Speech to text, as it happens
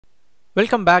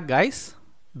Welcome back, guys.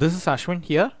 This is Ashwin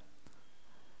here.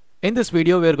 In this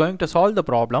video we are going to solve the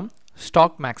problem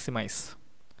stock maximize.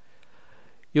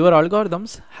 Your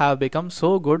algorithms have become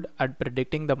so good at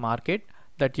predicting the market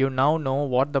that you now know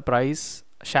what the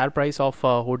share price of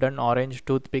Wooden Orange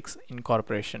Toothpicks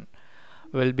Incorporation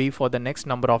will be for the next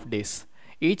number of days.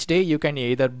 Each day you can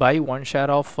either buy one share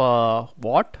of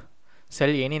what, sell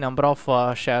any number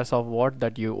of shares of what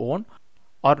that you own,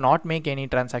 or not make any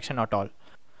transaction at all.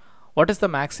 What is the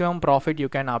maximum profit you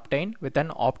can obtain with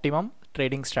an optimum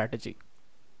trading strategy?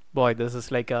 Boy, this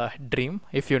is like a dream.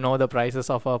 If you know the prices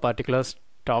of a particular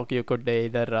stock, you could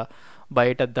either buy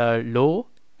it at the low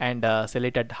and sell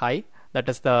it at high. That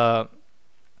is the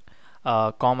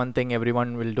common thing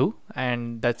everyone will do,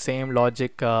 and that same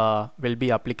logic will be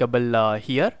applicable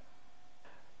here.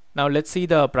 Now let's see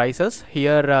the prices.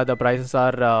 Here the prices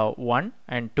are 1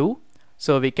 and 2.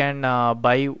 So we can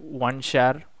buy one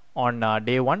share on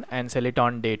day 1 and sell it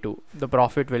on day 2. The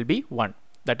profit will be 1,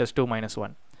 that is 2 minus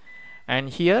 1. And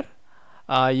here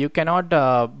you cannot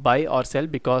buy or sell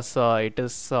because it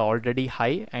is already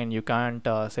high and you can't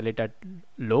sell it at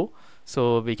low,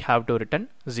 so we have to return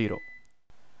 0.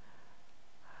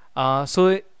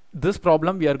 So this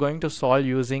problem we are going to solve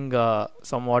using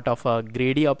somewhat of a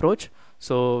greedy approach.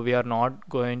 So we are not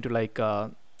going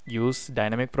to use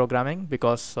dynamic programming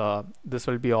because this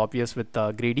will be obvious with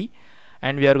greedy.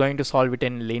 And we are going to solve it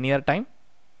in linear time.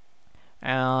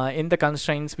 In the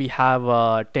constraints we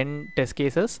have 10 test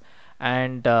cases,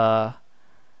 and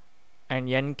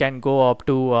n can go up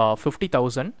to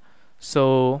 50,000.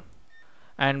 So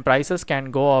and prices can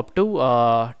go up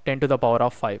to 10 to the power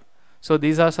of 5. So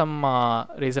these are some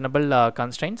reasonable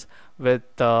constraints with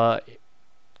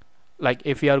like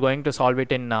if we are going to solve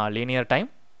it in linear time.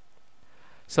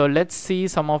 So let's see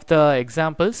some of the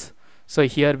examples. So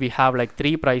here we have like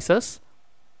 3 prices.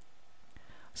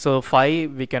 So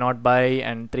 5 we cannot buy,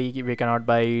 and 3 we cannot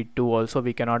buy, 2 also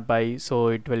we cannot buy, so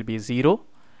it will be 0.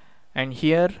 And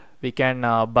here we can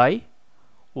buy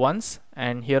once,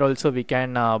 and here also we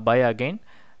can buy again,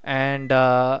 and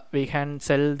we can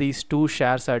sell these 2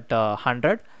 shares at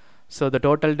 100. So the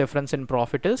total difference in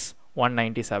profit is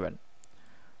 197.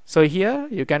 So here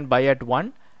you can buy at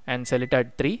 1 and sell it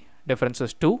at 3, difference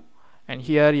is 2. And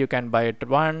here you can buy at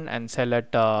 1 and sell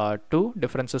at 2,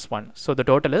 difference is 1. So the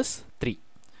total is 3.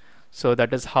 So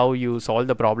that is how you solve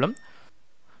the problem.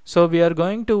 So we are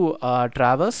going to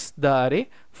traverse the array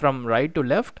from right to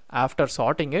left after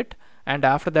sorting it, and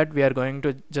after that we are going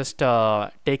to just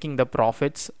taking the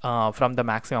profits from the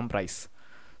maximum price.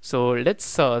 So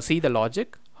let's see the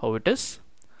logic how it is.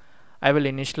 I will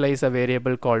initialize a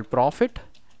variable called profit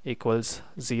equals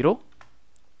 0,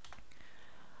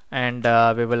 and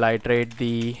we will iterate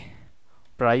the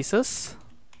prices.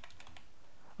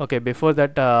 Okay, before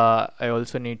that I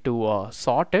also need to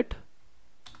sort it.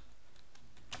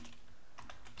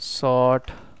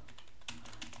 Sort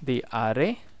the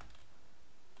array.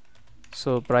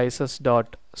 So prices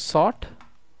dot sort,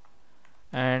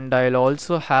 and I'll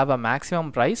also have a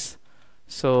maximum price.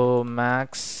 So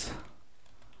max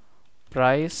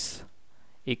price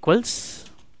equals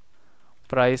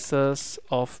prices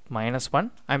of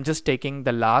 -1. I'm just taking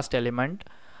the last element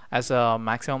as a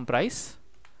maximum price.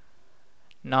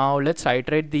 Now let's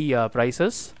iterate the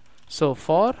prices. So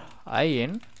for I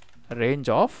in range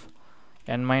of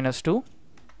n-2,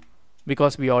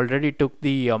 because we already took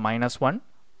the -1,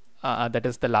 that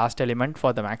is the last element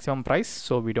for the maximum price,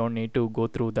 so we don't need to go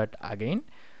through that again.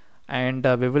 And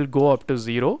we will go up to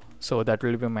 0, so that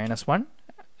will be -1.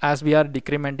 As we are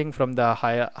decrementing from the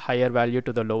higher value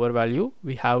to the lower value,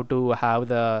 we have to have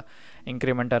the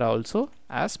incrementer also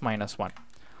as -1.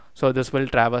 So this will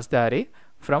traverse the array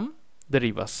from the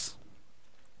reverse.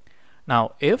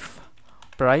 Now if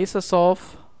prices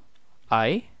of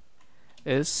I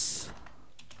is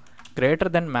greater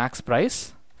than max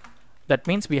price, that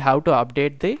means we have to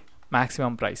update the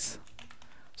maximum price.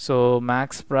 So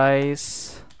max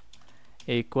price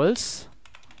equals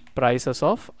prices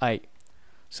of I.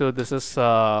 So this is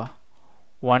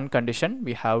one condition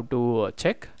we have to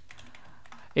check.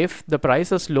 If the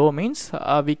price is low means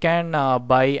we can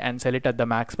buy and sell it at the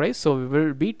max price, so we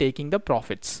will be taking the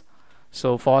profits.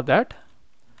 So for that,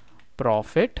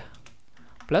 profit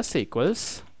plus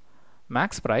equals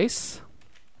max price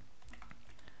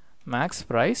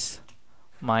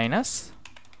minus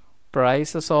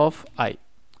prices of I.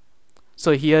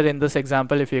 So here in this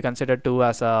example, if you consider 2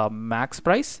 as a max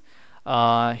price,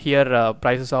 here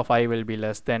prices of I will be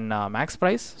less than max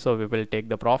price, so we will take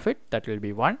the profit, that will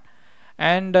be 1.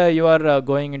 And you are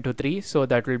going into 3, so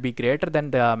that will be greater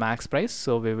than the max price,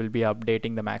 so we will be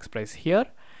updating the max price here.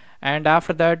 and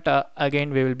after that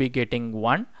again we will be getting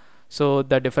 1. So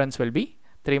the difference will be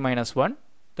 3 minus 1,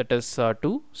 that is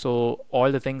 2. So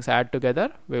all the things add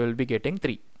together, we will be getting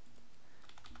 3.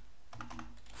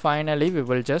 Finally we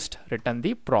will just return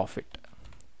the profit.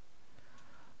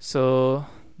 So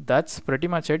that's pretty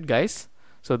much it, guys.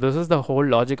 So this is the whole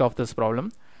logic of this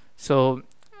problem. So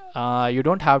you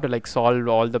don't have to like solve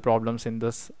all the problems in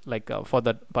this for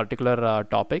that particular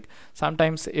topic.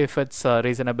 Sometimes if it's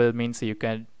reasonable, means you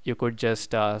could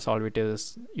just solve it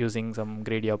using some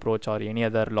greedy approach or any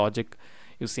other logic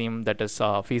you seem that is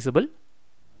feasible.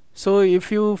 So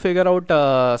if you figure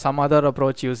out some other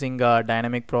approach using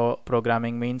dynamic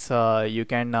programming, means you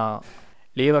can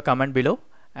leave a comment below,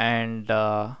 and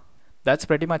that's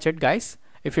pretty much it, guys.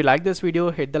 If you like this video,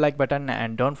 hit the like button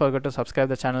and don't forget to subscribe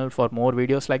the channel for more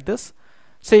videos like this.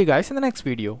 See you guys in the next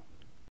video.